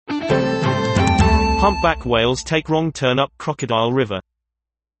Humpback whales take wrong turn up Crocodile River.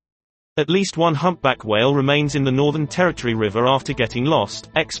 At least one humpback whale remains in the Northern Territory River after getting lost,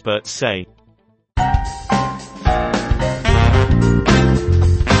 experts say.